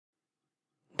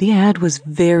The ad was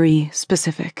very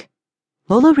specific.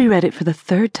 Lola reread it for the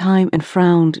third time and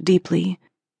frowned deeply.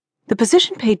 The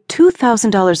position paid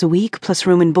 $2,000 a week plus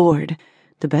room and board.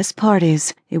 The best part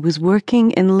is, it was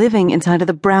working and living inside of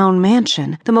the Brown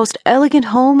Mansion, the most elegant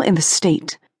home in the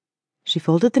state. She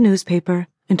folded the newspaper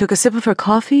and took a sip of her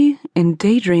coffee and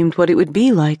daydreamed what it would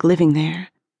be like living there.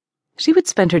 She would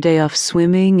spend her day off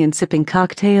swimming and sipping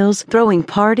cocktails, throwing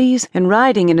parties, and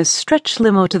riding in a stretch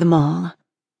limo to the mall.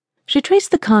 She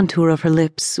traced the contour of her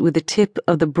lips with the tip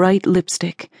of the bright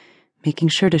lipstick, making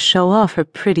sure to show off her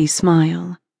pretty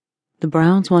smile. The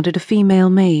Browns wanted a female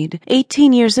maid,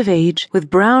 18 years of age, with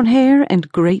brown hair and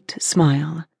great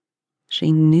smile.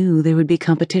 She knew there would be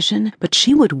competition, but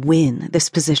she would win this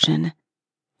position.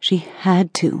 She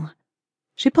had to.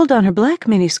 She pulled down her black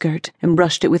miniskirt and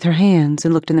brushed it with her hands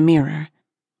and looked in the mirror.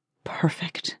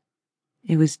 Perfect.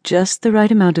 It was just the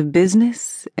right amount of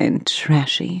business and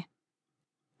trashy.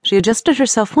 She adjusted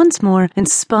herself once more and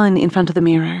spun in front of the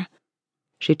mirror.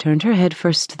 She turned her head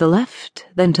first to the left,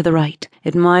 then to the right,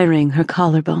 admiring her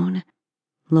collarbone.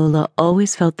 Lola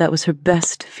always felt that was her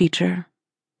best feature.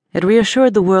 It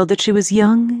reassured the world that she was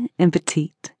young and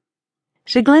petite.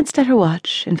 She glanced at her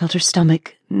watch and felt her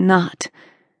stomach knot.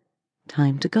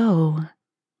 Time to go.